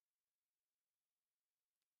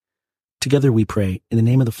Together we pray, in the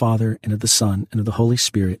name of the Father, and of the Son, and of the Holy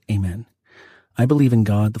Spirit. Amen. I believe in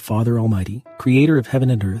God, the Father Almighty, creator of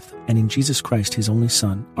heaven and earth, and in Jesus Christ, his only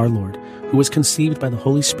Son, our Lord, who was conceived by the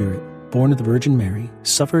Holy Spirit, born of the Virgin Mary,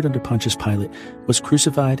 suffered under Pontius Pilate, was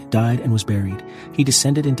crucified, died, and was buried. He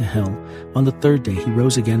descended into hell. On the third day he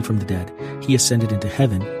rose again from the dead. He ascended into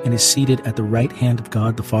heaven, and is seated at the right hand of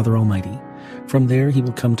God, the Father Almighty. From there he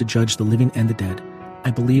will come to judge the living and the dead.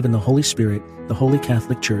 I believe in the Holy Spirit, the Holy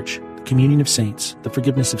Catholic Church, the communion of saints, the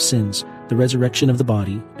forgiveness of sins, the resurrection of the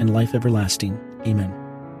body, and life everlasting. Amen.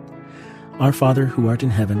 Our Father, who art in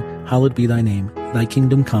heaven, hallowed be thy name. Thy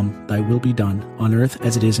kingdom come, thy will be done, on earth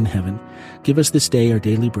as it is in heaven. Give us this day our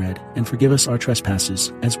daily bread, and forgive us our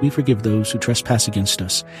trespasses, as we forgive those who trespass against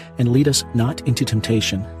us. And lead us not into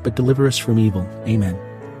temptation, but deliver us from evil. Amen.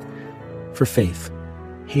 For faith.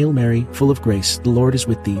 Hail Mary, full of grace, the Lord is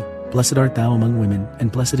with thee. Blessed art thou among women,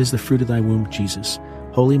 and blessed is the fruit of thy womb, Jesus.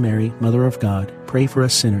 Holy Mary, Mother of God, pray for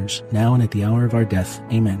us sinners, now and at the hour of our death.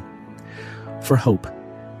 Amen. For hope.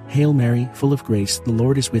 Hail Mary, full of grace, the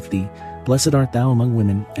Lord is with thee. Blessed art thou among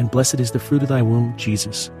women, and blessed is the fruit of thy womb,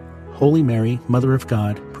 Jesus. Holy Mary, Mother of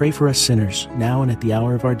God, pray for us sinners, now and at the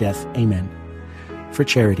hour of our death. Amen. For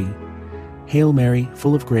charity. Hail Mary,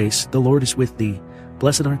 full of grace, the Lord is with thee.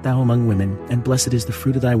 Blessed art thou among women, and blessed is the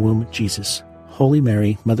fruit of thy womb, Jesus. Holy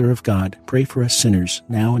Mary, Mother of God, pray for us sinners,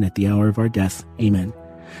 now and at the hour of our death. Amen.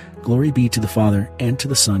 Glory be to the Father, and to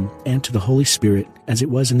the Son, and to the Holy Spirit, as it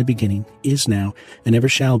was in the beginning, is now, and ever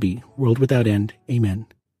shall be, world without end. Amen.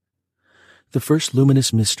 The first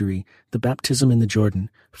luminous mystery, the baptism in the Jordan.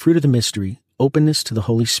 Fruit of the mystery, openness to the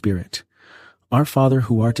Holy Spirit. Our Father,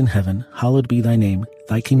 who art in heaven, hallowed be thy name.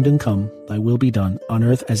 Thy kingdom come, thy will be done, on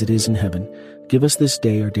earth as it is in heaven. Give us this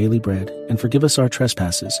day our daily bread, and forgive us our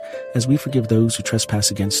trespasses, as we forgive those who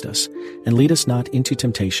trespass against us. And lead us not into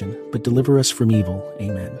temptation, but deliver us from evil.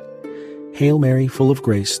 Amen. Hail Mary, full of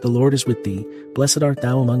grace, the Lord is with thee. Blessed art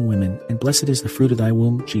thou among women, and blessed is the fruit of thy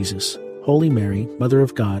womb, Jesus. Holy Mary, Mother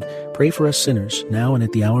of God, pray for us sinners, now and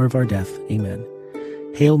at the hour of our death. Amen.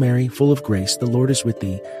 Hail Mary, full of grace, the Lord is with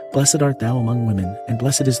thee. Blessed art thou among women, and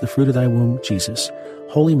blessed is the fruit of thy womb, Jesus.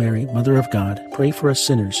 Holy Mary, Mother of God, pray for us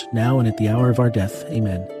sinners, now and at the hour of our death.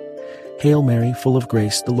 Amen. Hail Mary, full of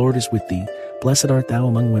grace, the Lord is with thee. Blessed art thou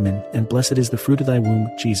among women, and blessed is the fruit of thy womb,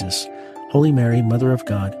 Jesus. Holy Mary, Mother of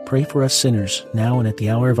God, pray for us sinners, now and at the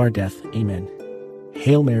hour of our death. Amen.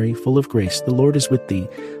 Hail Mary, full of grace, the Lord is with thee.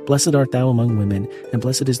 Blessed art thou among women, and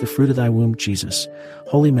blessed is the fruit of thy womb, Jesus.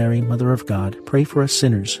 Holy Mary, Mother of God, pray for us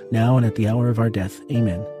sinners, now and at the hour of our death.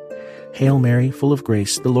 Amen. Hail Mary, full of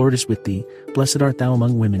grace, the Lord is with thee. Blessed art thou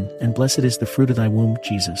among women, and blessed is the fruit of thy womb,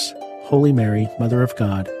 Jesus. Holy Mary, Mother of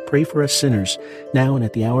God, pray for us sinners, now and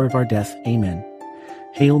at the hour of our death. Amen.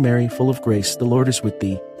 Hail Mary, full of grace, the Lord is with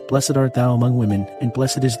thee. Blessed art thou among women, and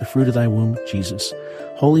blessed is the fruit of thy womb, Jesus.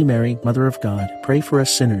 Holy Mary, Mother of God, pray for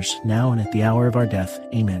us sinners, now and at the hour of our death.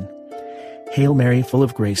 Amen. Hail Mary, full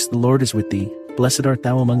of grace, the Lord is with thee. Blessed art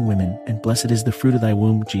thou among women, and blessed is the fruit of thy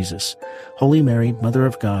womb, Jesus. Holy Mary, Mother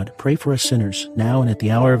of God, pray for us sinners, now and at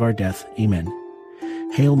the hour of our death. Amen.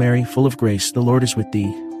 Hail Mary, full of grace, the Lord is with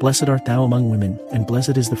thee. Blessed art thou among women, and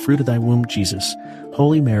blessed is the fruit of thy womb, Jesus.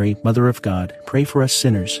 Holy Mary, Mother of God, pray for us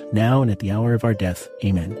sinners, now and at the hour of our death.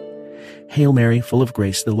 Amen. Hail Mary, full of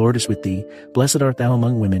grace, the Lord is with thee. Blessed art thou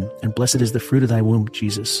among women, and blessed is the fruit of thy womb,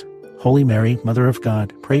 Jesus. Holy Mary, Mother of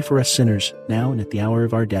God, pray for us sinners, now and at the hour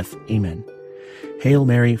of our death. Amen. Hail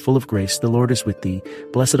Mary, full of grace, the Lord is with thee.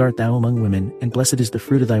 Blessed art thou among women, and blessed is the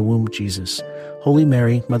fruit of thy womb, Jesus. Holy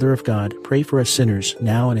Mary, Mother of God, pray for us sinners,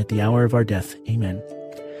 now and at the hour of our death. Amen.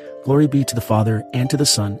 Glory be to the Father, and to the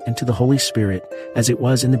Son, and to the Holy Spirit, as it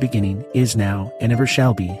was in the beginning, is now, and ever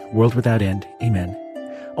shall be, world without end. Amen.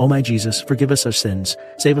 O my Jesus, forgive us our sins,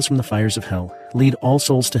 save us from the fires of hell, lead all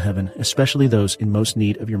souls to heaven, especially those in most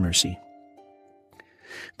need of your mercy.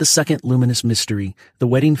 The second luminous mystery, the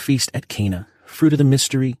wedding feast at Cana. Fruit of the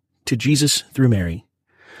mystery, to Jesus through Mary.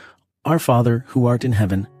 Our Father, who art in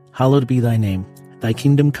heaven, hallowed be thy name. Thy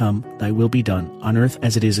kingdom come, thy will be done, on earth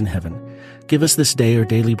as it is in heaven. Give us this day our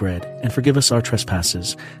daily bread, and forgive us our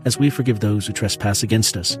trespasses, as we forgive those who trespass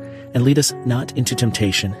against us. And lead us not into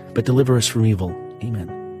temptation, but deliver us from evil.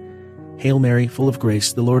 Amen. Hail Mary, full of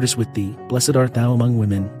grace, the Lord is with thee. Blessed art thou among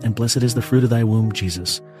women, and blessed is the fruit of thy womb,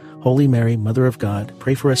 Jesus. Holy Mary, Mother of God,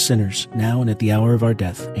 pray for us sinners, now and at the hour of our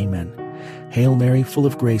death. Amen. Hail Mary, full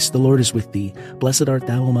of grace, the Lord is with thee. Blessed art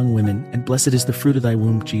thou among women, and blessed is the fruit of thy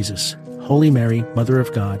womb, Jesus. Holy Mary, Mother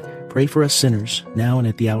of God, pray for us sinners, now and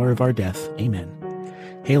at the hour of our death. Amen.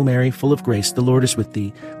 Hail Mary, full of grace, the Lord is with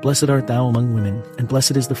thee. Blessed art thou among women, and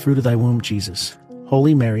blessed is the fruit of thy womb, Jesus.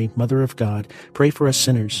 Holy Mary, Mother of God, pray for us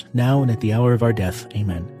sinners, now and at the hour of our death.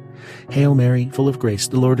 Amen. Hail Mary, full of grace,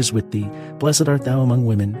 the Lord is with thee. Blessed art thou among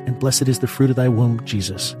women, and blessed is the fruit of thy womb,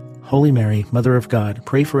 Jesus. Holy Mary, Mother of God,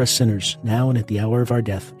 pray for us sinners, now and at the hour of our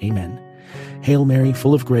death. Amen. Hail Mary,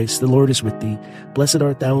 full of grace, the Lord is with thee. Blessed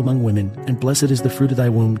art thou among women, and blessed is the fruit of thy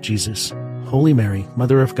womb, Jesus. Holy Mary,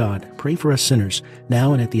 Mother of God, pray for us sinners,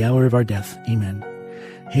 now and at the hour of our death. Amen.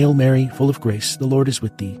 Hail Mary, full of grace, the Lord is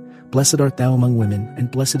with thee. Blessed art thou among women,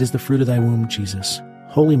 and blessed is the fruit of thy womb, Jesus.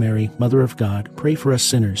 Holy Mary, Mother of God, pray for us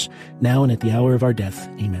sinners, now and at the hour of our death.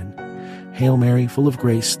 Amen. Hail Mary, full of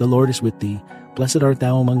grace, the Lord is with thee. Blessed art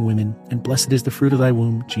thou among women, and blessed is the fruit of thy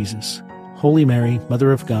womb, Jesus. Holy Mary,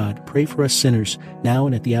 Mother of God, pray for us sinners, now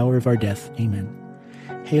and at the hour of our death. Amen.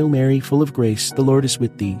 Hail Mary, full of grace, the Lord is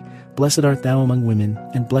with thee. Blessed art thou among women,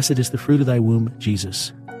 and blessed is the fruit of thy womb,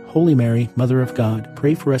 Jesus. Holy Mary, Mother of God,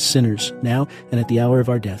 pray for us sinners, now and at the hour of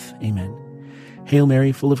our death. Amen. Hail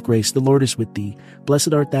Mary, full of grace, the Lord is with thee.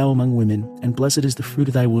 Blessed art thou among women, and blessed is the fruit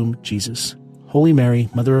of thy womb, Jesus. Holy Mary,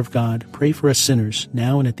 Mother of God, pray for us sinners,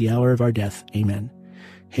 now and at the hour of our death. Amen.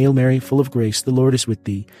 Hail Mary, full of grace, the Lord is with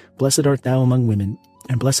thee. Blessed art thou among women,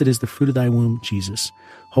 and blessed is the fruit of thy womb, Jesus.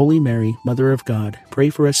 Holy Mary, Mother of God, pray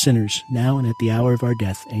for us sinners, now and at the hour of our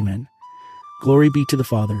death. Amen. Glory be to the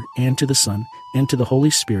Father, and to the Son, and to the Holy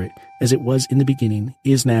Spirit, as it was in the beginning,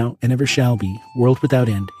 is now, and ever shall be, world without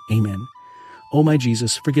end. Amen. O my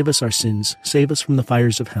Jesus, forgive us our sins, save us from the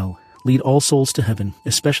fires of hell, lead all souls to heaven,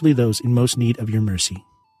 especially those in most need of your mercy.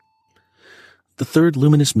 The third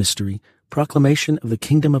luminous mystery, proclamation of the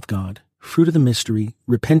kingdom of God. Fruit of the mystery,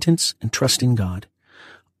 repentance and trust in God.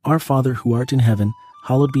 Our Father who art in heaven,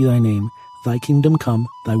 hallowed be thy name. Thy kingdom come,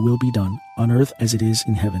 thy will be done, on earth as it is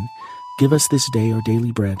in heaven. Give us this day our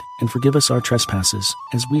daily bread, and forgive us our trespasses,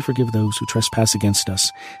 as we forgive those who trespass against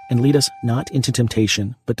us. And lead us not into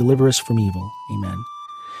temptation, but deliver us from evil. Amen.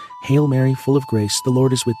 Hail Mary, full of grace, the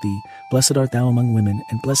Lord is with thee. Blessed art thou among women,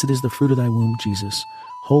 and blessed is the fruit of thy womb, Jesus.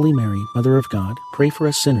 Holy Mary, Mother of God, pray for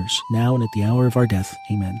us sinners, now and at the hour of our death.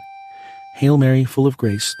 Amen. Hail Mary, full of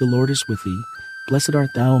grace, the Lord is with thee. Blessed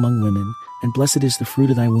art thou among women, and blessed is the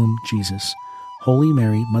fruit of thy womb, Jesus. Holy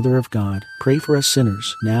Mary, Mother of God, pray for us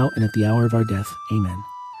sinners, now and at the hour of our death. Amen.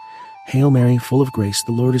 Hail Mary, full of grace,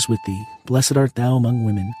 the Lord is with thee. Blessed art thou among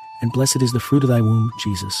women, and blessed is the fruit of thy womb,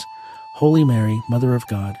 Jesus. Holy Mary, Mother of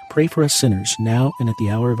God, pray for us sinners, now and at the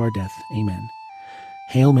hour of our death. Amen.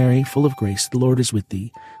 Hail Mary, full of grace, the Lord is with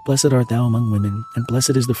thee. Blessed art thou among women, and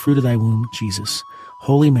blessed is the fruit of thy womb, Jesus.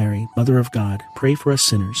 Holy Mary, Mother of God, pray for us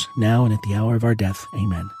sinners, now and at the hour of our death.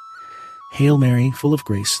 Amen. Hail Mary, full of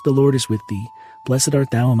grace, the Lord is with thee. Blessed art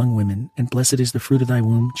thou among women, and blessed is the fruit of thy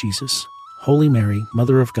womb, Jesus. Holy Mary,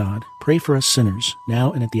 Mother of God, pray for us sinners,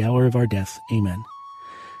 now and at the hour of our death. Amen.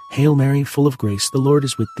 Hail Mary, full of grace, the Lord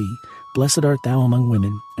is with thee. Blessed art thou among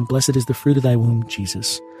women, and blessed is the fruit of thy womb,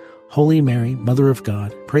 Jesus. Holy Mary, Mother of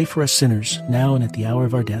God, pray for us sinners, now and at the hour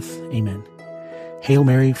of our death. Amen. Hail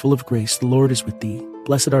Mary, full of grace, the Lord is with thee.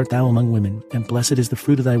 Blessed art thou among women, and blessed is the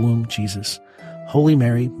fruit of thy womb, Jesus. Holy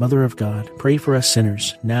Mary, Mother of God, pray for us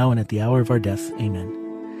sinners, now and at the hour of our death.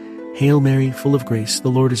 Amen. Hail Mary, full of grace, the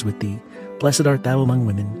Lord is with thee. Blessed art thou among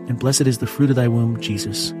women, and blessed is the fruit of thy womb,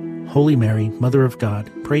 Jesus. Holy Mary, Mother of God,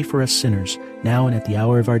 pray for us sinners, now and at the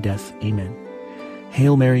hour of our death. Amen.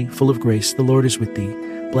 Hail Mary, full of grace, the Lord is with thee.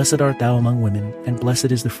 Blessed art thou among women, and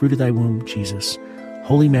blessed is the fruit of thy womb, Jesus.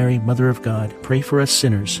 Holy Mary, Mother of God, pray for us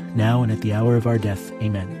sinners, now and at the hour of our death.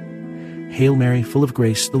 Amen. Hail Mary, full of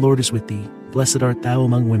grace, the Lord is with thee. Blessed art thou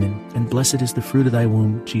among women, and blessed is the fruit of thy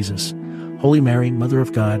womb, Jesus. Holy Mary, Mother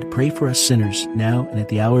of God, pray for us sinners, now and at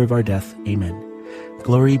the hour of our death. Amen.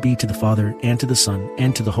 Glory be to the Father, and to the Son,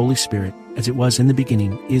 and to the Holy Spirit, as it was in the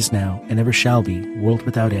beginning, is now, and ever shall be, world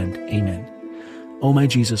without end. Amen. O my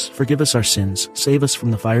Jesus, forgive us our sins, save us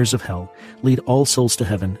from the fires of hell, lead all souls to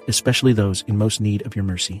heaven, especially those in most need of your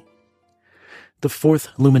mercy. The fourth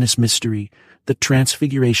luminous mystery, the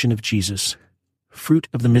transfiguration of Jesus. Fruit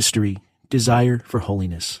of the mystery, desire for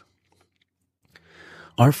holiness.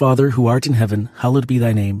 Our Father, who art in heaven, hallowed be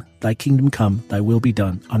thy name. Thy kingdom come, thy will be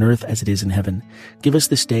done, on earth as it is in heaven. Give us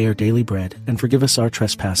this day our daily bread, and forgive us our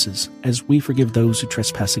trespasses, as we forgive those who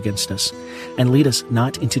trespass against us. And lead us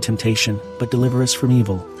not into temptation, but deliver us from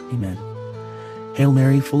evil. Amen. Hail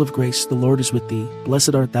Mary, full of grace, the Lord is with thee.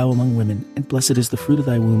 Blessed art thou among women, and blessed is the fruit of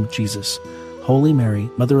thy womb, Jesus. Holy Mary,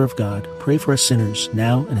 Mother of God, pray for us sinners,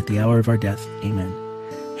 now and at the hour of our death. Amen.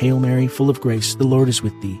 Hail Mary, full of grace, the Lord is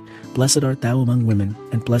with thee. Blessed art thou among women,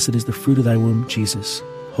 and blessed is the fruit of thy womb, Jesus.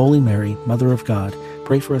 Holy Mary, Mother of God,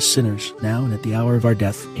 pray for us sinners, now and at the hour of our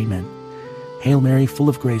death. Amen. Hail Mary, full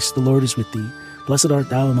of grace, the Lord is with thee. Blessed art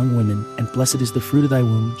thou among women, and blessed is the fruit of thy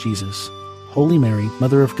womb, Jesus. Holy Mary,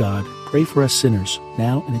 Mother of God, pray for us sinners,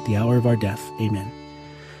 now and at the hour of our death. Amen.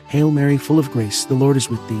 Hail Mary, full of grace, the Lord is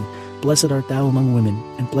with thee. Blessed art thou among women,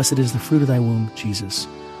 and blessed is the fruit of thy womb, Jesus.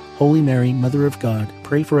 Holy Mary, Mother of God,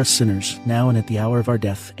 pray for us sinners, now and at the hour of our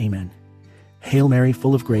death. Amen. Hail Mary,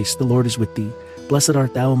 full of grace, the Lord is with thee. Blessed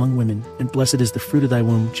art thou among women, and blessed is the fruit of thy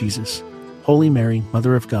womb, Jesus. Holy Mary,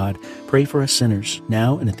 Mother of God, pray for us sinners,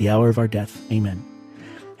 now and at the hour of our death. Amen.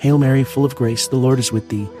 Hail Mary, full of grace, the Lord is with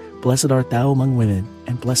thee. Blessed art thou among women,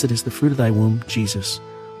 and blessed is the fruit of thy womb, Jesus.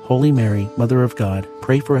 Holy Mary, Mother of God,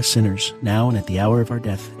 pray for us sinners, now and at the hour of our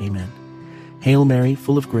death. Amen. Hail Mary,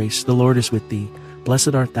 full of grace, the Lord is with thee.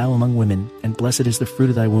 Blessed art thou among women, and blessed is the fruit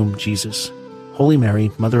of thy womb, Jesus. Holy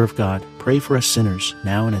Mary, Mother of God, pray for us sinners,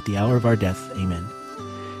 now and at the hour of our death. Amen.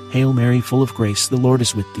 Hail Mary, full of grace, the Lord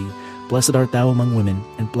is with thee. Blessed art thou among women,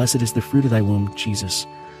 and blessed is the fruit of thy womb, Jesus.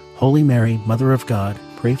 Holy Mary, Mother of God,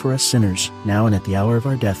 pray for us sinners, now and at the hour of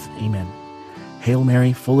our death. Amen. Hail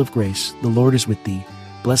Mary, full of grace, the Lord is with thee.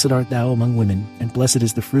 Blessed art thou among women, and blessed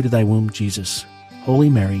is the fruit of thy womb, Jesus. Holy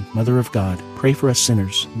Mary, Mother of God, pray for us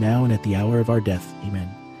sinners, now and at the hour of our death. Amen.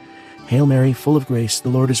 Hail Mary, full of grace, the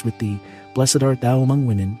Lord is with thee. Blessed art thou among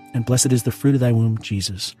women, and blessed is the fruit of thy womb,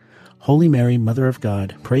 Jesus. Holy Mary, Mother of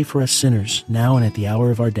God, pray for us sinners, now and at the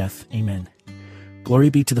hour of our death. Amen.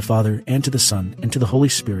 Glory be to the Father, and to the Son, and to the Holy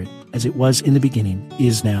Spirit, as it was in the beginning,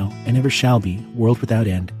 is now, and ever shall be, world without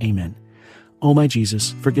end. Amen. O my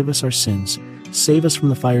Jesus, forgive us our sins, save us from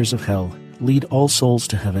the fires of hell, lead all souls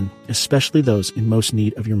to heaven, especially those in most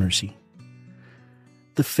need of your mercy.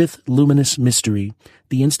 The fifth luminous mystery,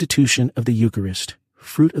 the institution of the Eucharist,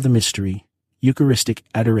 fruit of the mystery, Eucharistic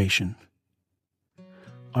adoration.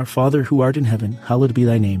 Our Father, who art in heaven, hallowed be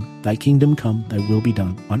thy name. Thy kingdom come, thy will be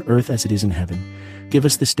done, on earth as it is in heaven. Give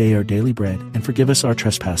us this day our daily bread, and forgive us our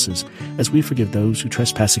trespasses, as we forgive those who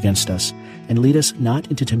trespass against us. And lead us not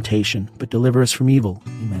into temptation, but deliver us from evil.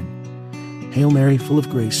 Amen. Hail Mary, full of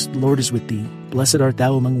grace, the Lord is with thee. Blessed art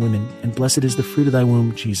thou among women, and blessed is the fruit of thy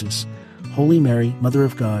womb, Jesus. Holy Mary, Mother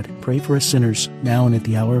of God, pray for us sinners, now and at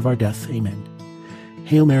the hour of our death. Amen.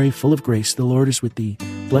 Hail Mary, full of grace, the Lord is with thee.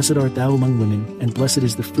 Blessed art thou among women, and blessed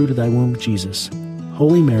is the fruit of thy womb, Jesus.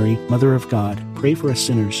 Holy Mary, Mother of God, pray for us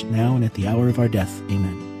sinners, now and at the hour of our death.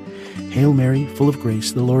 Amen. Hail Mary, full of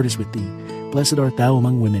grace, the Lord is with thee. Blessed art thou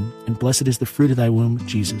among women, and blessed is the fruit of thy womb,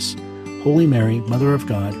 Jesus. Holy Mary, Mother of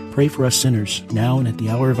God, pray for us sinners, now and at the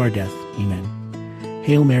hour of our death. Amen.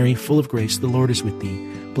 Hail Mary, full of grace, the Lord is with thee.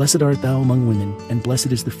 Blessed art thou among women, and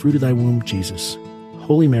blessed is the fruit of thy womb, Jesus.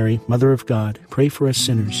 Holy Mary, Mother of God, pray for us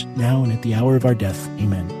sinners, now and at the hour of our death.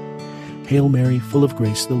 Amen. Hail Mary, full of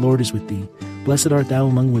grace, the Lord is with thee. Blessed art thou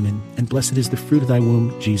among women, and blessed is the fruit of thy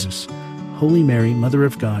womb, Jesus. Holy Mary, Mother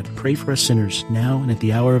of God, pray for us sinners, now and at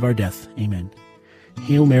the hour of our death. Amen.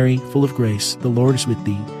 Hail Mary, full of grace, the Lord is with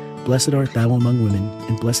thee. Blessed art thou among women,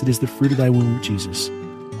 and blessed is the fruit of thy womb, Jesus.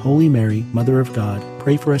 Holy Mary, Mother of God,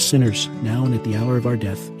 pray for us sinners, now and at the hour of our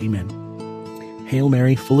death. Amen. Hail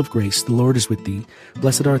Mary, full of grace, the Lord is with thee.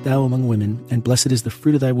 Blessed art thou among women, and blessed is the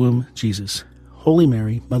fruit of thy womb, Jesus. Holy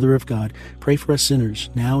Mary, Mother of God, pray for us sinners,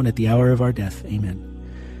 now and at the hour of our death. Amen.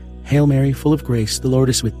 Hail Mary, full of grace, the Lord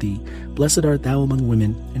is with thee. Blessed art thou among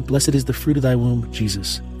women, and blessed is the fruit of thy womb,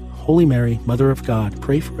 Jesus. Holy Mary, Mother of God,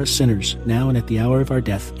 pray for us sinners, now and at the hour of our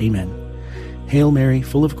death. Amen. Hail Mary,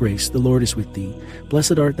 full of grace, the Lord is with thee.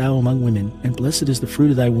 Blessed art thou among women, and blessed is the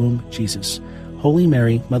fruit of thy womb, Jesus. Holy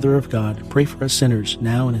Mary, Mother of God, pray for us sinners,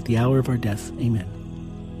 now and at the hour of our death. Amen.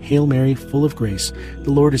 Hail Mary, full of grace,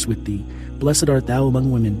 the Lord is with thee. Blessed art thou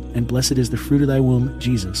among women, and blessed is the fruit of thy womb,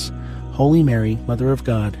 Jesus. Holy Mary, Mother of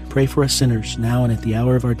God, pray for us sinners, now and at the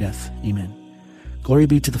hour of our death. Amen. Glory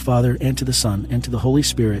be to the Father, and to the Son, and to the Holy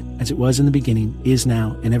Spirit, as it was in the beginning, is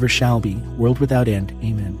now, and ever shall be, world without end.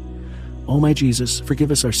 Amen. O my Jesus,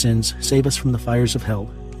 forgive us our sins, save us from the fires of hell,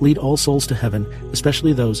 lead all souls to heaven,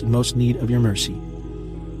 especially those in most need of your mercy.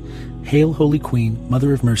 Hail, Holy Queen,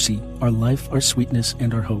 Mother of Mercy, our life, our sweetness,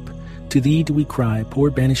 and our hope. To thee do we cry,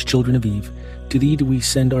 poor banished children of Eve. To thee do we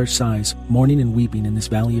send our sighs, mourning and weeping in this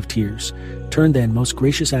valley of tears. Turn then, most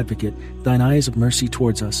gracious Advocate, thine eyes of mercy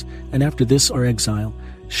towards us, and after this our exile,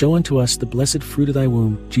 show unto us the blessed fruit of thy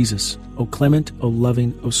womb, Jesus. O clement, O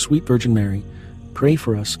loving, O sweet Virgin Mary, pray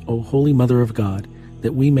for us, O Holy Mother of God,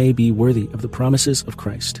 that we may be worthy of the promises of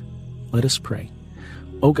Christ. Let us pray.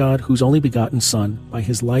 O God, whose only begotten Son, by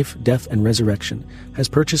his life, death, and resurrection, has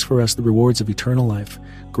purchased for us the rewards of eternal life,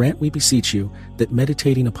 grant, we beseech you, that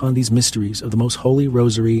meditating upon these mysteries of the most holy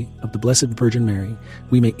Rosary of the Blessed Virgin Mary,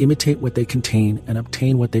 we may imitate what they contain and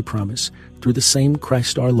obtain what they promise, through the same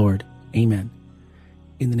Christ our Lord. Amen.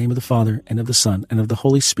 In the name of the Father, and of the Son, and of the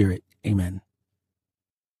Holy Spirit. Amen.